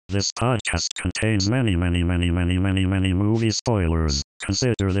This podcast contains many movie spoilers.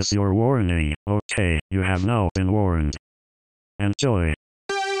 Consider this your warning. Okay, you have now been warned. Enjoy.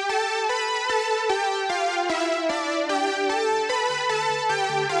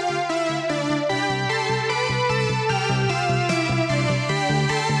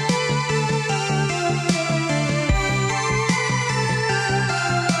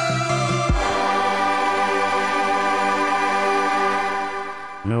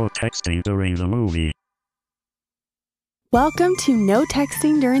 No texting during the movie. Welcome to No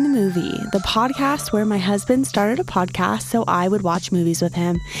Texting During the Movie, the podcast where my husband started a podcast so I would watch movies with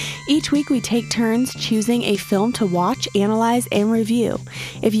him. Each week we take turns choosing a film to watch, analyze, and review.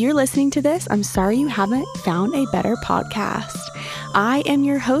 If you're listening to this, I'm sorry you haven't found a better podcast. I am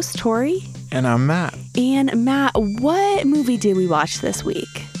your host, Tori. And I'm Matt. And Matt, what movie did we watch this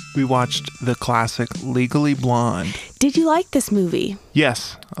week? We watched the classic Legally Blonde. Did you like this movie?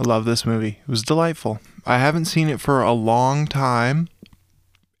 Yes, I love this movie. It was delightful. I haven't seen it for a long time.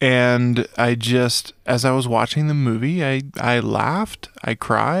 And as I was watching the movie, I laughed, I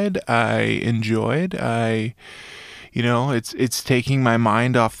cried, I enjoyed, it's taking my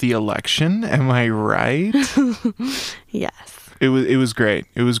mind off the election. Am I right? Yes. It was great.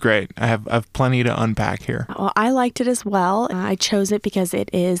 It was great. I have plenty to unpack here. Well, I liked it as well. I chose it because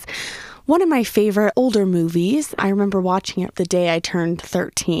it is one of my favorite older movies. I remember watching it the day I turned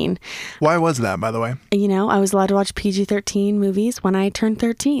 13. Why was that, by the way? You know, I was allowed to watch PG-13 movies when I turned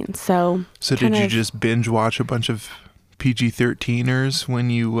 13. So did you just binge watch a bunch of PG-13ers when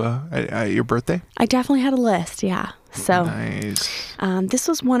you at your birthday? I definitely had a list, yeah. So nice. This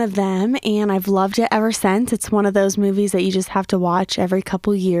was one of them, and I've loved it ever since. It's one of those movies that you just have to watch every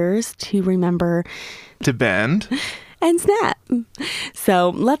couple years to remember to bend and snap.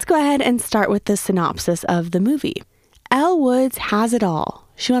 So let's go ahead and start with the synopsis of the movie. Elle Woods has it all.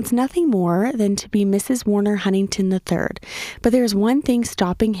 She wants nothing more than to be Mrs. Warner Huntington III. But there's one thing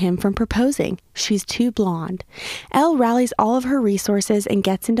stopping him from proposing. She's too blonde. Elle rallies all of her resources and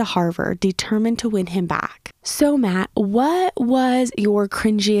gets into Harvard, determined to win him back. So, Matt, what was your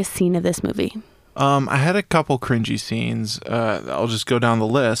cringiest scene of this movie? I had a couple cringy scenes. I'll just go down the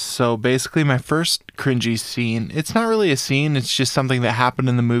list. So basically my first cringy scene, it's not really a scene, it's just something that happened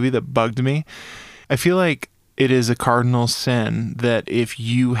in the movie that bugged me. I feel like it is a cardinal sin that if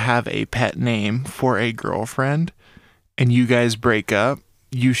you have a pet name for a girlfriend and you guys break up,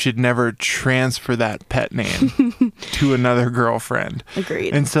 you should never transfer that pet name to another girlfriend.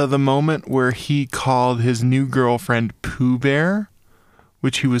 Agreed. And so the moment where he called his new girlfriend Pooh Bear,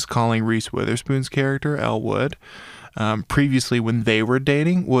 which he was calling Reese Witherspoon's character, Elle Wood, previously when they were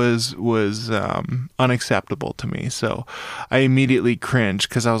dating, was unacceptable to me. So I immediately cringed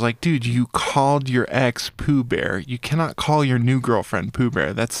because I was like, dude, you called your ex Pooh Bear. You cannot call your new girlfriend Pooh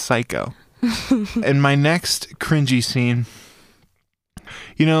Bear. That's psycho. And my next cringy scene,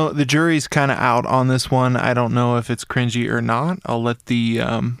 you know, the jury's kind of out on this one. I don't know if it's cringy or not. I'll let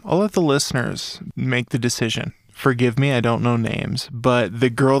the listeners make the decision. Forgive me, I don't know names, but the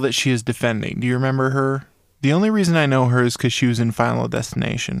girl that she is defending, do you remember her? The only reason I know her is because she was in Final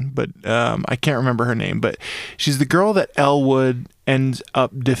Destination, but I can't remember her name, but she's the girl that Elle Wood ends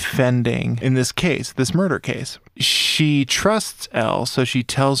up defending in this case, this murder case. She trusts Elle, so she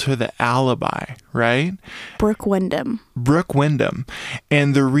tells her the alibi, right? Brooke Wyndham.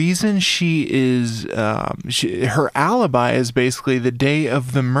 And the reason she is, her alibi is basically the day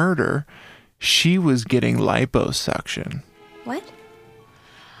of the murder, she was getting liposuction. What?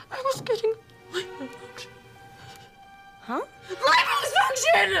 I was getting liposuction. Huh?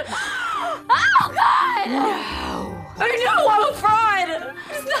 Liposuction! Oh, God! No. I know, I'm a fraud!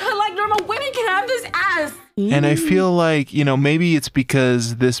 It's not like normal women can have this ass! And I feel like, you know, maybe it's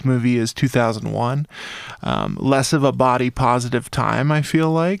because this movie is 2001. Less of a body positive time, I feel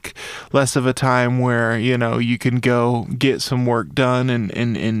like. Less of a time where, you know, you can go get some work done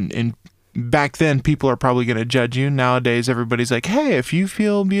and back then, people are probably going to judge you. Nowadays, everybody's like, hey, if you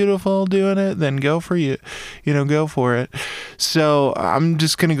feel beautiful doing it, then go for it. So I'm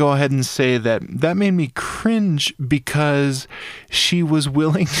just going to go ahead and say that made me cringe because she was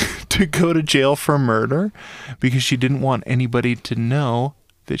willing to go to jail for murder because she didn't want anybody to know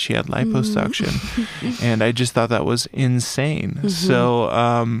that she had liposuction. And I just thought that was insane. Mm-hmm. So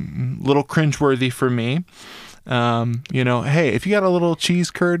little cringeworthy for me. Hey, if you got a little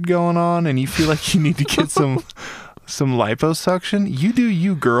cheese curd going on and you feel like you need to get some liposuction, you do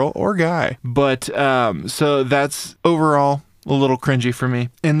you, girl or guy. But so that's overall a little cringy for me.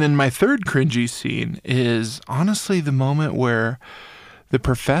 And then my third cringy scene is honestly the moment where the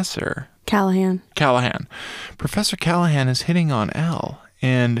professor Callahan. Professor Callahan is hitting on Elle.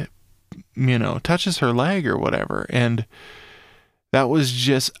 and, touches her leg or whatever. And that was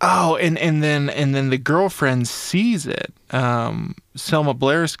just, and then the girlfriend sees it. Selma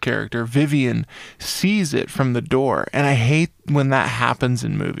Blair's character, Vivian, sees it from the door. And I hate when that happens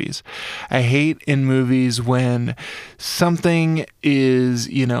in movies. I hate in movies when something is,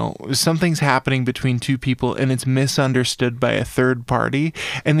 something's happening between two people and it's misunderstood by a third party.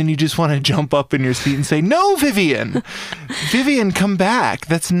 And then you just want to jump up in your seat and say, no, Vivian, Vivian, come back.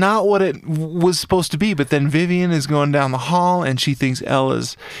 That's not what it was supposed to be. But then Vivian is going down the hall and she thinks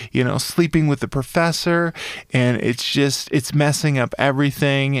Ella's, sleeping with the professor. And it's messing up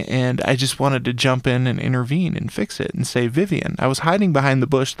everything. And I just wanted to jump in and intervene and fix it and say, Vivian, I was hiding behind the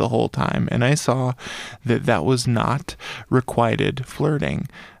bush the whole time, and I saw that was not requited flirting.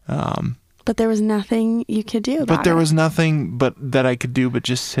 But there was nothing you could do about it. But there was nothing that I could do but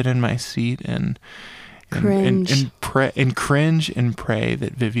just sit in my seat and cringe and cringe and pray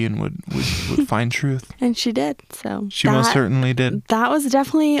that Vivian would find truth. And she did. So she most certainly did. That was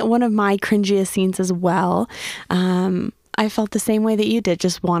definitely one of my cringiest scenes as well. I felt the same way that you did,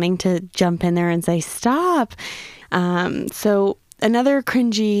 just wanting to jump in there and say, stop. So another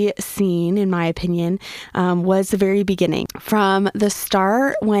cringy scene, in my opinion, was the very beginning. From the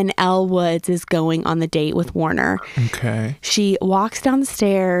start, when Elle Woods is going on the date with Warner. Okay. She walks down the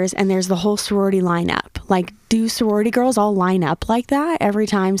stairs and there's the whole sorority lineup. Like, do sorority girls all line up like that every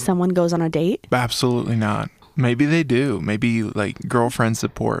time someone goes on a date? Absolutely not. Maybe they do. Maybe like girlfriend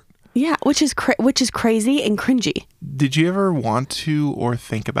support. Yeah, which is crazy and cringy. Did you ever want to or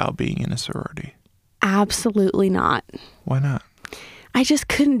think about being in a sorority? Absolutely not. Why not? I just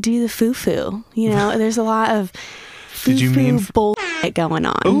couldn't do the foo-foo. There's a lot of foo-foo bullshit going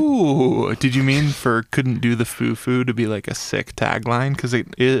on. Ooh, did you mean for couldn't do the foo-foo to be like a sick tagline? Because it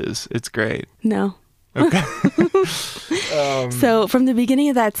is. It's great. No. Okay. So from the beginning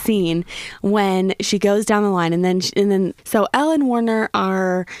of that scene, when she goes down the line, and then so Elle and Warner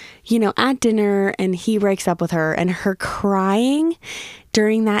are, at dinner, and he breaks up with her, and her crying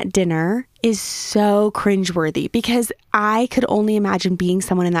during that dinner is so cringeworthy, because I could only imagine being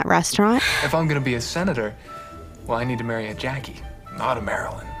someone in that restaurant. If I'm gonna be a senator, well, I need to marry a Jackie, not a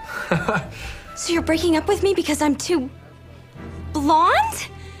Marilyn. So you're breaking up with me because I'm too blonde?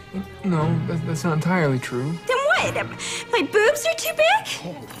 No, that's not entirely true. Then what? My boobs are too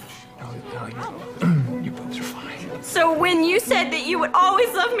big? No, your boobs are fine. So when you said that you would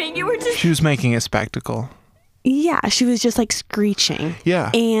always love me, you were just... She was making a spectacle. Yeah, she was just like screeching.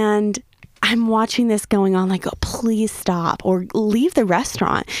 Yeah. And I'm watching this going on like, oh, please stop or leave the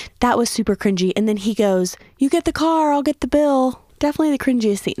restaurant. That was super cringy. And then he goes, you get the car, I'll get the bill. Definitely the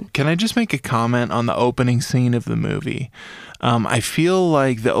cringiest scene. Can I just make a comment on the opening scene of the movie? I feel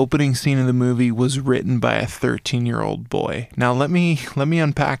like the opening scene of the movie was written by a 13-year-old boy. Now, let me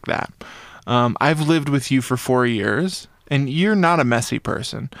unpack that. I've lived with you for 4 years, and you're not a messy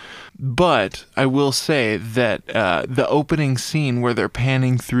person. But I will say that the opening scene where they're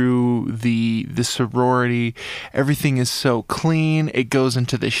panning through the sorority, everything is so clean. It goes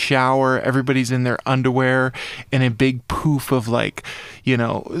into the shower. Everybody's in their underwear, and a big poof of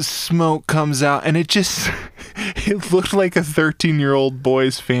smoke comes out, and it looked like a 13-year-old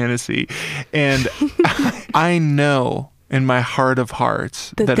boy's fantasy. And I know in my heart of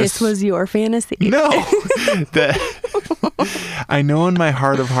hearts that this was your fantasy. No, I know in my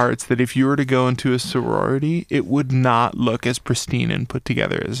heart of hearts that if you were to go into a sorority, it would not look as pristine and put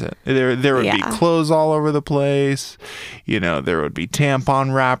together as it. There would be clothes all over the place. There would be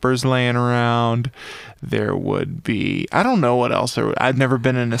tampon wrappers laying around. There would be, I don't know what else. I've never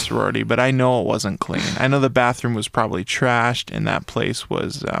been in a sorority, but I know it wasn't clean. I know the bathroom was probably trashed, and that place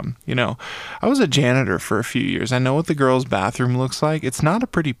was, I was a janitor for a few years. I know what the girls' bathroom looks like. It's not a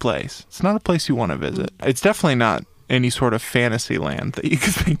pretty place. It's not a place you want to visit. It's definitely not any sort of fantasy land that you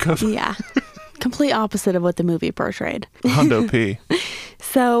could think of. Yeah. Complete opposite of what the movie portrayed. Hundo P.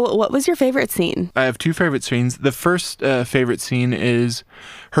 So what was your favorite scene? I have two favorite scenes. The first favorite scene is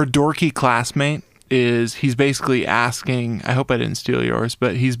her dorky classmate. He's basically asking, I hope I didn't steal yours,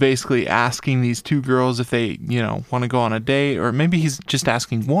 but he's basically asking these two girls if they, want to go on a date, or maybe he's just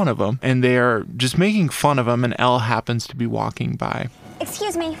asking one of them, and they are just making fun of him, and Elle happens to be walking by.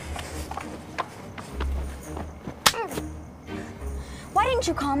 Excuse me. Why didn't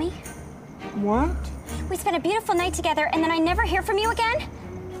you call me? What? We spent a beautiful night together, and then I never hear from you again?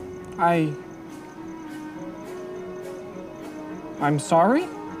 I'm sorry?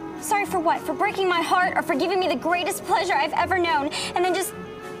 Sorry for what? For breaking my heart, or for giving me the greatest pleasure I've ever known, and then just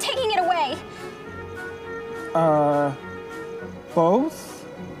taking it away? Both?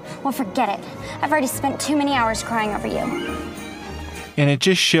 Well, forget it. I've already spent too many hours crying over you. And it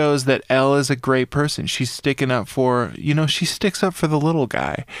just shows that Elle is a great person. She's sticking up for, she sticks up for the little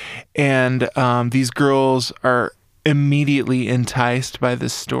guy. And these girls are immediately enticed by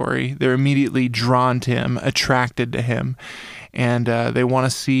this story. They're immediately drawn to him, attracted to him. And they want to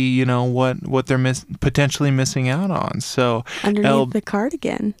see, what they're potentially missing out on. So Underneath the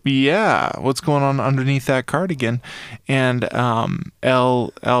cardigan. Yeah, what's going on underneath that cardigan? And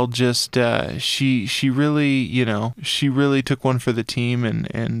Elle just she really took one for the team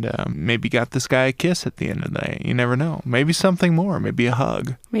and maybe got this guy a kiss at the end of the day. You never know. Maybe something more. Maybe a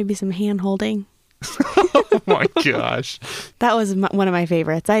hug. Maybe some hand holding. Oh my gosh. That was one of my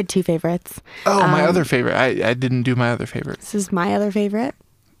favorites. I had two favorites. Oh, my other favorite. I didn't do my other favorite. This is my other favorite.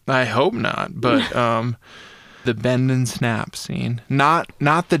 I hope not, but the bend and snap scene. Not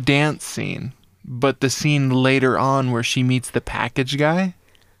the dance scene, but the scene later on where she meets the package guy.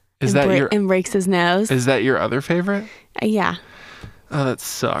 And breaks his nose. Is that your other favorite? Yeah. Oh, that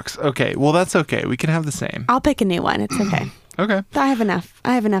sucks. Okay, well that's okay. We can have the same. I'll pick a new one. It's okay. Okay. I have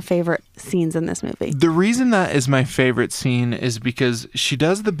enough favorite scenes in this movie. The reason that is my favorite scene is because she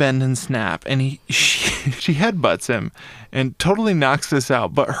does the bend and snap and she headbutts him and totally knocks this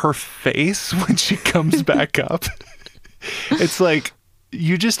out, but her face when she comes back up, it's like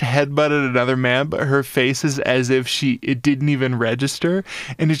you just headbutted another man, but her face is as if it didn't even register,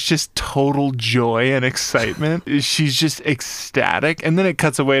 and it's just total joy and excitement. She's just ecstatic, and then it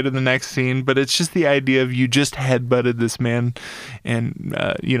cuts away to the next scene, but it's just the idea of you just headbutted this man and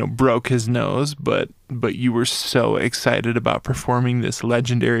broke his nose, but you were so excited about performing this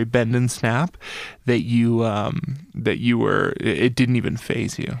legendary bend and snap that it didn't even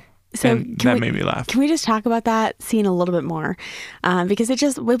faze you. So and that made me laugh. Can we just talk about that scene a little bit more? Because it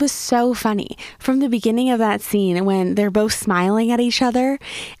was so funny. From the beginning of that scene, when they're both smiling at each other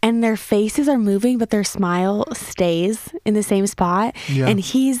and their faces are moving, but their smile stays in the same spot. Yeah. And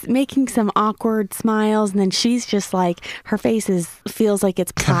he's making some awkward smiles. And then she's just like, her face feels like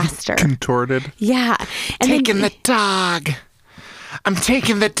it's plaster. Contorted. Yeah. And the dog. I'm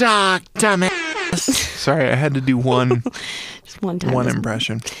taking the dog, dumbass. Sorry, I had to do one. Just one time. One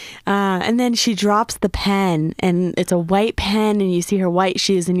impression. And then she drops the pen, and it's a white pen, and you see her white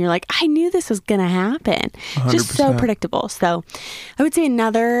shoes, and you're like, I knew this was going to happen. 100%. Just so predictable. So I would say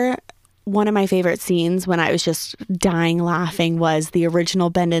another one of my favorite scenes when I was just dying laughing was the original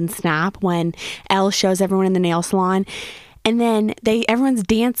Bend and Snap, when Elle shows everyone in the nail salon. And then everyone's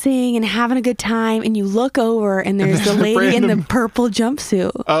dancing and having a good time, and you look over and there's the lady in the purple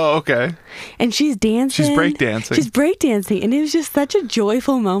jumpsuit. Oh, okay. And she's dancing. She's breakdancing. And it was just such a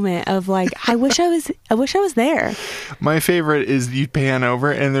joyful moment of like, I wish I was there. My favorite is you pan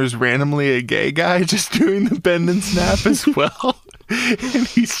over and there's randomly a gay guy just doing the bend and snap as well. And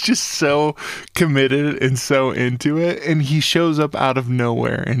he's just so committed and so into it, and he shows up out of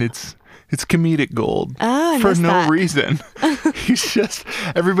nowhere, and it's comedic gold for no reason. He's just,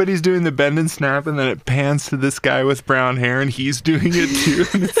 everybody's doing the bend and snap, and then it pans to this guy with brown hair, and he's doing it too.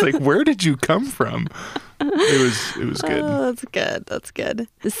 And it's like, where did you come from? It was good. Oh, that's good.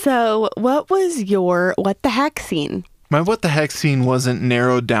 So what was your what the heck scene? My what the heck scene wasn't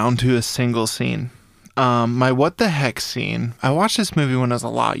narrowed down to a single scene. My what the heck scene, I watched this movie when I was a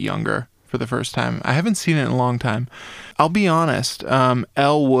lot younger. For the first time. I haven't seen it in a long time. I'll be honest,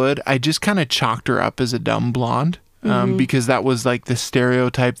 Elle Wood, I just kind of chalked her up as a dumb blonde because that was like the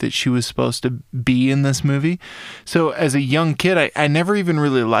stereotype that she was supposed to be in this movie. So as a young kid, I never even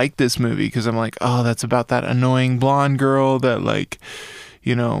really liked this movie because I'm like, oh, that's about that annoying blonde girl that like,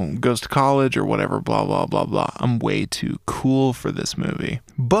 goes to college or whatever, blah, blah, blah, blah. I'm way too cool for this movie.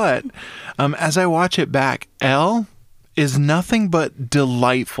 But as I watch it back, Elle is nothing but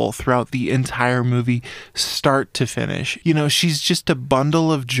delightful throughout the entire movie, start to finish. She's just a bundle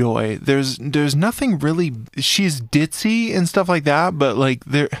of joy. There's nothing really, she's ditzy and stuff like that, but like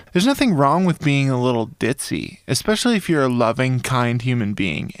there's nothing wrong with being a little ditzy, especially if you're a loving, kind human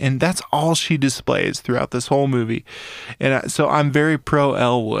being. And that's all she displays throughout this whole movie. And so I'm very pro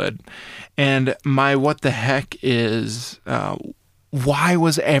Elle Wood. And my what the heck is, why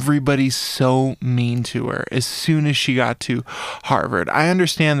was everybody so mean to her as soon as she got to Harvard? I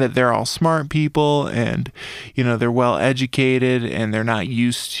understand that they're all smart people and, they're well educated and they're not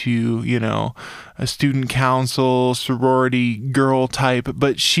used to, a student council, sorority girl type,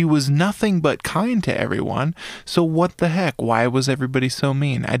 but she was nothing but kind to everyone. So what the heck? Why was everybody so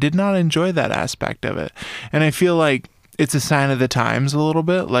mean? I did not enjoy that aspect of it. And I feel like it's a sign of the times a little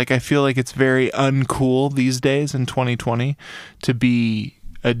bit. Like, I feel like it's very uncool these days in 2020 to be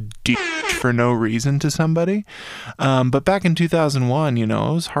a douche for no reason to somebody. But back in 2001, it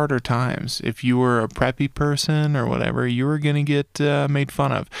was harder times. If you were a preppy person or whatever, you were going to get made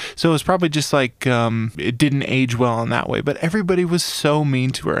fun of. So it was probably just like it didn't age well in that way. But everybody was so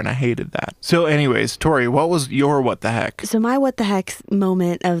mean to her, and I hated that. So anyways, Tori, what was your what the heck? So my what the heck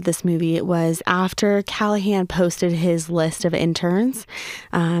moment of this movie was after Callahan posted his list of interns,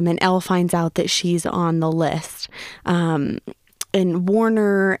 and Elle finds out that she's on the list. And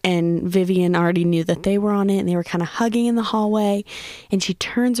Warner and Vivian already knew that they were on it, and they were kind of hugging in the hallway. And she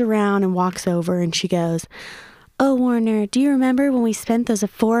turns around and walks over and she goes, "Oh, Warner, do you remember when we spent those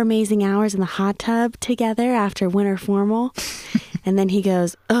 4 amazing hours in the hot tub together after winter formal?" And then he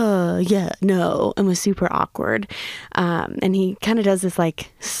goes, "Oh, yeah, no," and was super awkward. And he kind of does this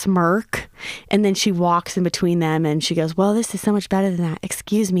like smirk. And then she walks in between them and she goes, "Well, this is so much better than that.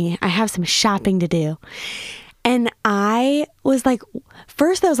 Excuse me, I have some shopping to do." And I was like,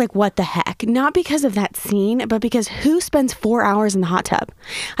 first I was like, what the heck? Not because of that scene, but because who spends 4 hours in the hot tub?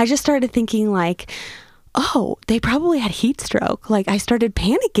 I just started thinking like, oh, they probably had heat stroke. Like I started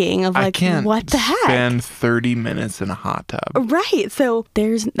panicking of like, what the heck? Spend 30 minutes in a hot tub. Right. So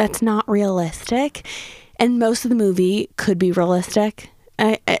that's not realistic. And most of the movie could be realistic.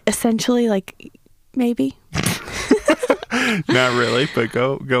 Essentially, like maybe. Not really, but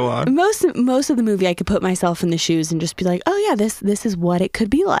go on. Most of the movie, I could put myself in the shoes and just be like, oh yeah, this is what it could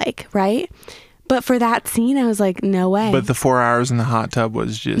be like, right? But for that scene, I was like, no way. But the 4 hours in the hot tub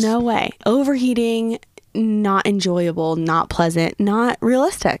was just... No way. Overheating, not enjoyable, not pleasant, not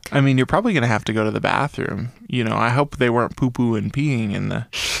realistic. I mean, you're probably going to have to go to the bathroom. I hope they weren't poo-poo and peeing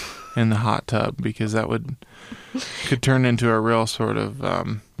in the hot tub, because that could turn into a real sort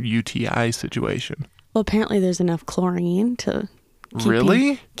of UTI situation. Well, apparently there's enough chlorine to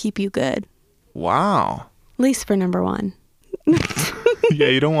keep you good. Wow. At least for number 1. Yeah,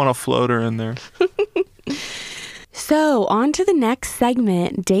 you don't want a floater in there. So on to the next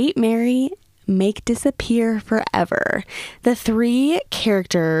segment, Date, Marry, Make Disappear Forever. The 3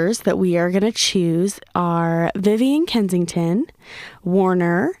 characters that we are going to choose are Vivian Kensington,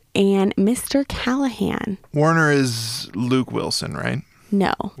 Warner, and Mr. Callahan. Warner is Luke Wilson, right?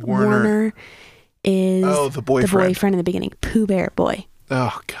 No. Warner is the boyfriend in the beginning. Pooh Bear boy.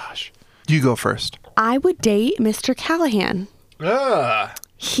 Oh, gosh. You go first. I would date Mr. Callahan.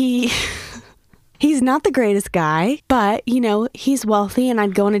 He's not the greatest guy, but, he's wealthy, and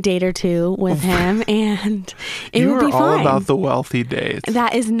I'd go on a date or 2 with him, and it would be fine. You are all about the wealthy dates.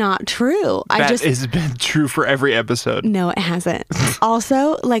 That is not true. Has been true for every episode. No, it hasn't.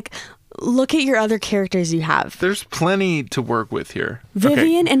 Also, look at your other characters you have. There's plenty to work with here.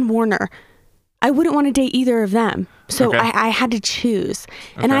 Vivian and Warner. I wouldn't want to date either of them. So I had to choose.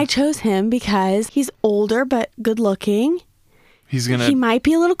 And I chose him because he's older but good looking. He might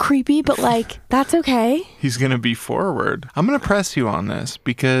be a little creepy, but that's okay. He's going to be forward. I'm going to press you on this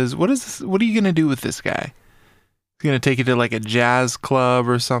because what are you going to do with this guy? He's going to take you to a jazz club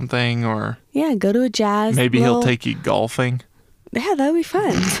or something, or... Yeah, go to a jazz... Maybe he'll take you golfing. Yeah, that would be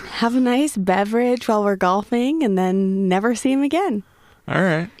fun. Have a nice beverage while we're golfing and then never see him again. All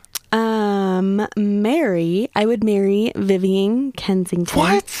right. I would marry Vivian Kensington.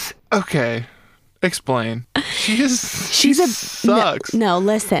 What? Okay. Explain. She sucks. No,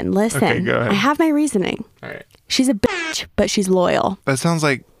 listen. Okay, go ahead. I have my reasoning. All right. She's a bitch, but she's loyal. That sounds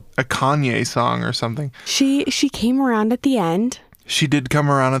like a Kanye song or something. She came around at the end. She did come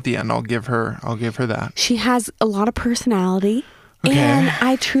around at the end. I'll give her that. She has a lot of personality. Okay. And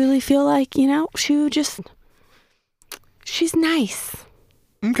I truly feel like, she's nice.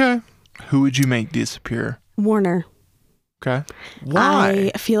 Okay. Who would you make disappear? Warner. Okay.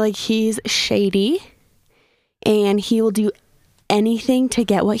 Why? I feel like he's shady and he will do anything to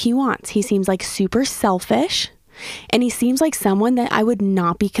get what he wants. He seems like super selfish, and he seems like someone that I would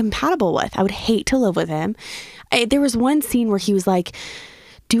not be compatible with. I would hate to live with him. There was one scene where he was like,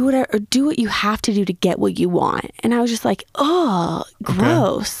 do what you have to do to get what you want. And I was just like, oh,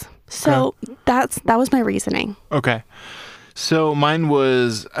 gross. Okay. So that was my reasoning. Okay. So mine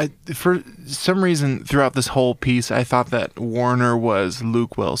was, for some reason throughout this whole piece, I thought that Warner was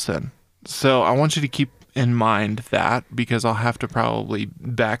Luke Wilson. So I want you to keep in mind that, because I'll have to probably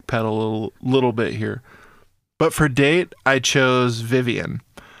backpedal a little bit here. But for date, I chose Vivian.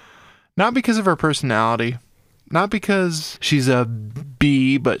 Not because of her personality, not because she's a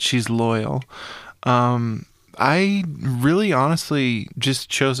B, but she's loyal. I really honestly just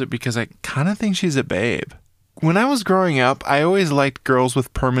chose it because I kind of think she's a babe. When I was growing up, I always liked girls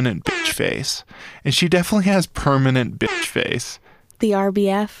with permanent bitch face. And she definitely has permanent bitch face. The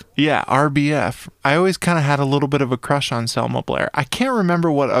RBF. Yeah, RBF. I always kind of had a little bit of a crush on Selma Blair. I can't remember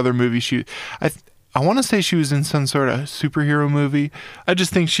what other movie I want to say she was in some sort of superhero movie. I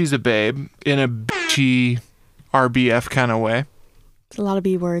just think she's a babe in a bitchy RBF kind of way. It's a lot of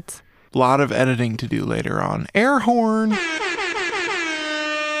B words. A lot of editing to do later on. Air horn.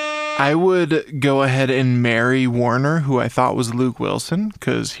 I would go ahead and marry Warner, who I thought was Luke Wilson,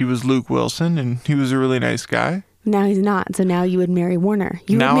 because he was Luke Wilson and he was a really nice guy. Now he's not, so now you would marry Warner.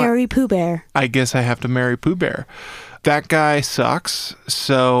 You would marry Pooh Bear. I guess I have to marry Pooh Bear. That guy sucks,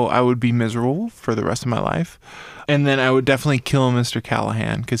 so I would be miserable for the rest of my life. And then I would definitely kill Mr.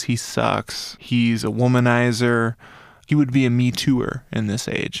 Callahan because he sucks. He's a womanizer. He would be a Me Tooer in this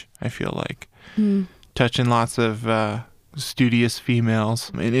age, I feel like. Touching lots of studious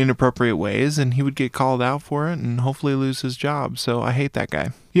females in inappropriate ways, and he would get called out for it and hopefully lose his job. So I hate that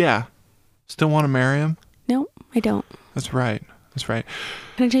guy. Yeah. Still want to marry him? No, I don't. That's right. That's right.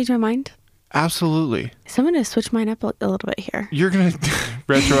 Can I change my mind? Absolutely. So I'm going to switch mine up a little bit here. You're going to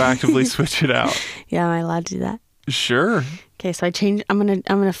retroactively switch it out. Yeah, am I allowed to do that? Sure. Okay, so I'm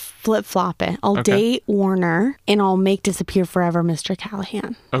gonna flip flop it. I'll date Warner and I'll make disappear forever Mr.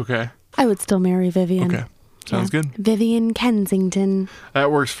 Callahan. Okay. I would still marry Vivian. Okay. Sounds good. Vivian Kensington.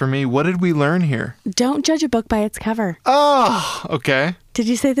 That works for me. What did we learn here? Don't judge a book by its cover. Oh, okay. Did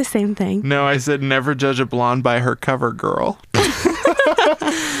you say the same thing? No, I said never judge a blonde by her cover, girl.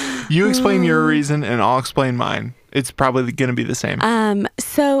 You explain your reason and I'll explain mine. It's probably going to be the same.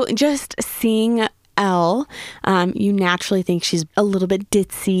 So just seeing Elle, you naturally think she's a little bit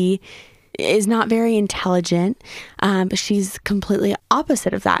ditzy, is not very intelligent, but she's completely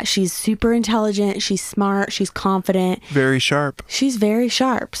opposite of that. She's super intelligent, she's smart, she's confident. Very sharp. She's very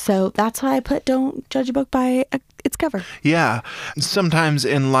sharp. So that's why I put don't judge a book by its cover. Yeah. Sometimes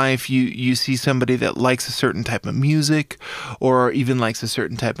in life you see somebody that likes a certain type of music or even likes a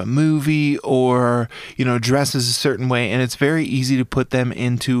certain type of movie or, dresses a certain way, and it's very easy to put them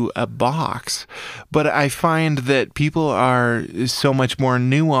into a box. But I find that people are so much more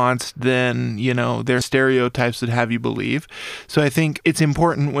nuanced than, their stereotypes would have you believe. So I think it's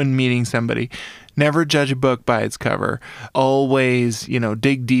important when meeting somebody. Never judge a book by its cover. Always,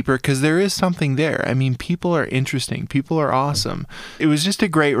 dig deeper because there is something there. I mean, people are interesting. People are awesome. It was just a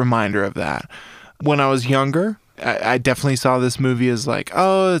great reminder of that. When I was younger, I definitely saw this movie as like,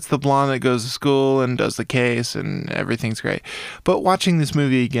 oh, it's the blonde that goes to school and does the case and everything's great. But watching this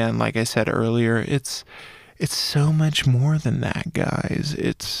movie again, like I said earlier, it's so much more than that, guys.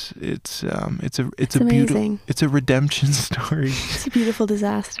 It's a beautiful, it's a redemption story. It's a beautiful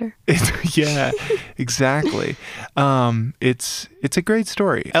disaster. Yeah, exactly. It's a great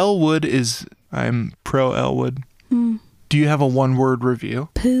story. Elle Wood I'm pro Elle Wood. Do you have a one-word review?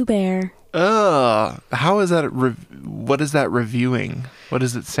 Pooh Bear. How is that? What is that reviewing? What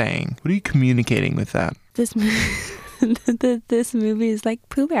is it saying? What are you communicating with that? This movie is like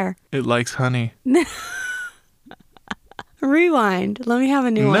Pooh Bear. It likes honey. Rewind. Let me have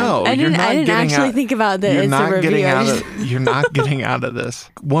a new one. No, I didn't actually think about that. It's a review. You're not getting out of this.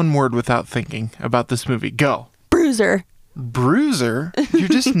 One word without thinking about this movie. Go. Bruiser. Bruiser? You're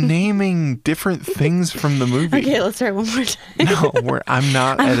just naming different things from the movie. Okay, let's try one more time. No, I'm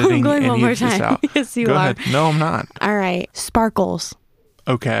not editing going any one more of this time. out. Yes, you Go are. ahead. No, I'm not. All right. Sparkles.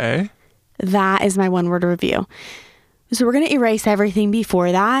 Okay. That is my one word review. So we're going to erase everything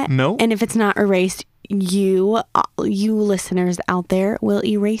before that. No. And if it's not erased, you listeners out there will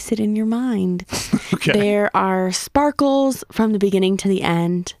erase it in your mind. Okay. There are sparkles from the beginning to the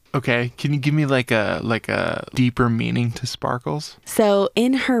end. Okay. Can you give me like a deeper meaning to sparkles? So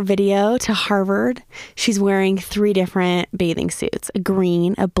in her video to Harvard, she's wearing 3 different bathing suits, a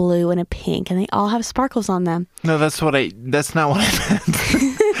green, a blue, and a pink, and they all have sparkles on them. No, that's not what I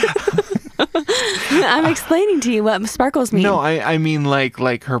meant. I'm explaining to you what sparkles mean. No, I mean like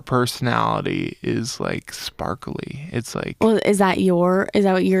her personality is like sparkly. It's like. Well, is that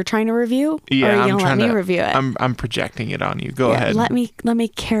what you're trying to review? Yeah, or are you I'm gonna trying let me to review it? I'm projecting it on you. Go ahead. Let me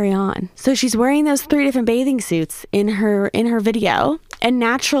carry on. So she's wearing those 3 different bathing suits in her video, and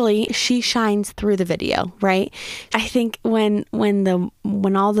naturally she shines through the video, right? I think when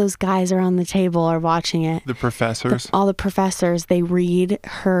all those guys are on the table are watching it, The professors. all the professors, they read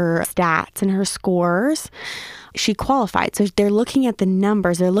her stats and her scores. She qualified. So they're looking at the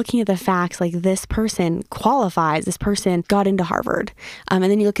numbers. They're looking at the facts, like this person qualifies. This person got into Harvard. And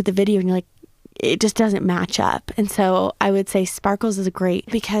then you look at the video and you're like, it just doesn't match up. And so I would say Sparkles is great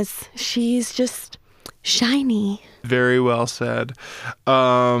because she's just shiny. Very well said.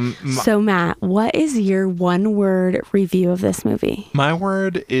 So Matt, what is your one word review of this movie? My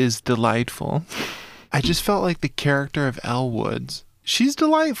word is delightful. I just felt like the character of Elle Woods she's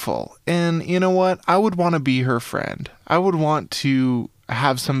delightful. And you know what? I would want to be her friend. I would want to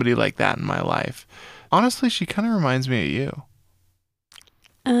have somebody like that in my life. Honestly, she kind of reminds me of you.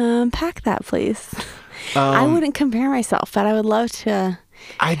 Pack that, please. I wouldn't compare myself, but I would love to.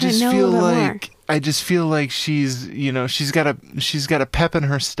 I just know a feel little bit more. like she's, she's got a pep in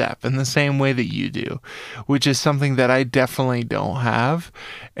her step in the same way that you do, which is something that I definitely don't have.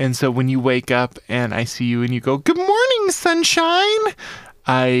 And so when you wake up and I see you and you go, "Good morning, sunshine,"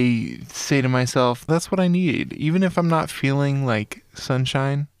 I say to myself, that's what I need. Even if I'm not feeling like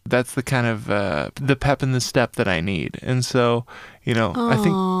sunshine, that's the kind of the pep in the step that I need. And so, I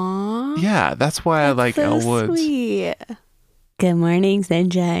think, yeah, that's why I like Elle Woods. Sweet. Good morning,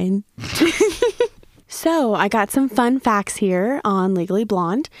 sunshine. So I got some fun facts here on Legally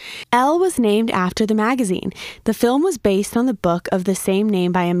Blonde. Elle was named after the magazine. The film was based on the book of the same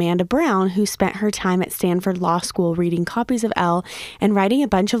name by Amanda Brown, who spent her time at Stanford Law School reading copies of Elle and writing a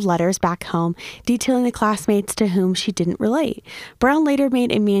bunch of letters back home, detailing the classmates to whom she didn't relate. Brown later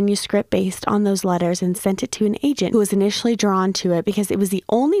made a manuscript based on those letters and sent it to an agent who was initially drawn to it because it was the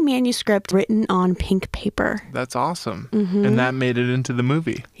only manuscript written on pink paper. That's awesome. And that made it into the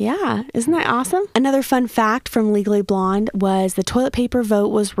movie. Yeah, isn't that awesome? Another fun fact from Legally Blonde was the toilet paper vote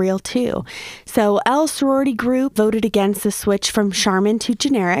was real too. So Elle's sorority group voted against the switch from Charmin to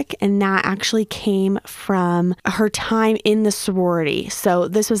generic, and that actually came from her time in the sorority. So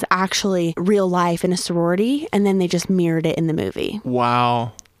this was actually real life in a sorority, and then they just mirrored it in the movie.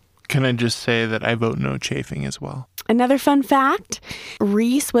 Wow. Can I just say that I vote no chafing as well? Another fun fact,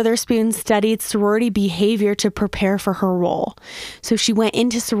 Reese Witherspoon studied sorority behavior to prepare for her role. So she went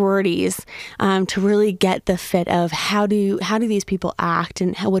into sororities to really get the fit of how do these people act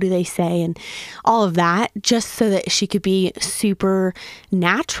and what do they say and all of that, just so that she could be super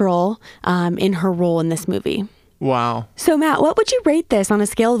natural in her role in this movie. Wow. So Matt, what would you rate this on a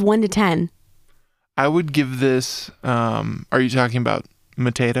scale of 1 to 10? I would give this, are you talking about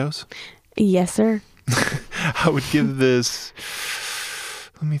potatoes? Yes, sir. I would give this,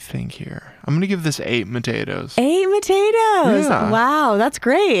 let me think here. I'm going to give this 8 potatoes. 8 potatoes. Yeah. Wow, that's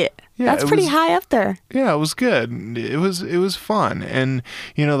great. Yeah, that's pretty high up there. Yeah, it was good. It was fun. And,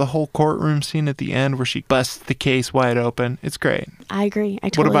 the whole courtroom scene at the end where she busts the case wide open. It's great. I agree. I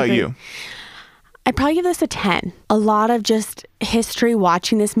totally What about agree. you? I'd probably give this a 10. A lot of just history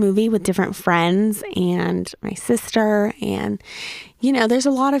watching this movie with different friends and my sister. And, there's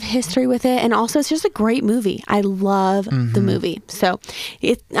a lot of history with it. And also, it's just a great movie. I love the movie. So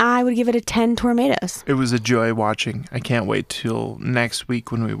I would give it a 10 tomatoes. It was a joy watching. I can't wait till next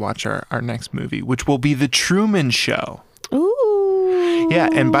week when we watch our next movie, which will be The Truman Show. Ooh. Yeah,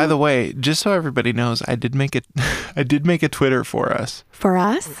 and by the way, just so everybody knows, I did make a Twitter for us. For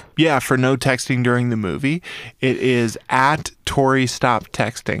us? Yeah, for no texting during the movie. It is at Tori Stop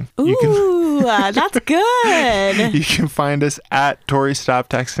Texting. Ooh, that's good. You can find us at Tori Stop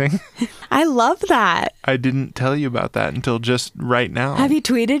Texting. I love that. I didn't tell you about that until just right now. Have you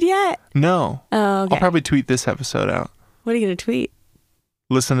tweeted yet? No. Oh, okay. I'll probably tweet this episode out. What are you going to tweet?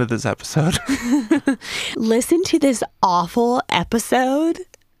 Listen to this episode. Listen to this awful episode.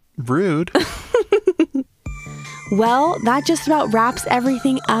 Rude. Well, that just about wraps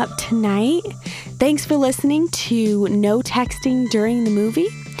everything up tonight. Thanks for listening to No Texting During the Movie.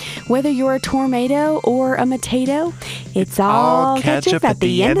 Whether you're a tomato or a potato, it's all ketchup at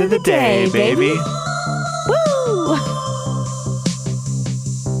the end of the day, baby.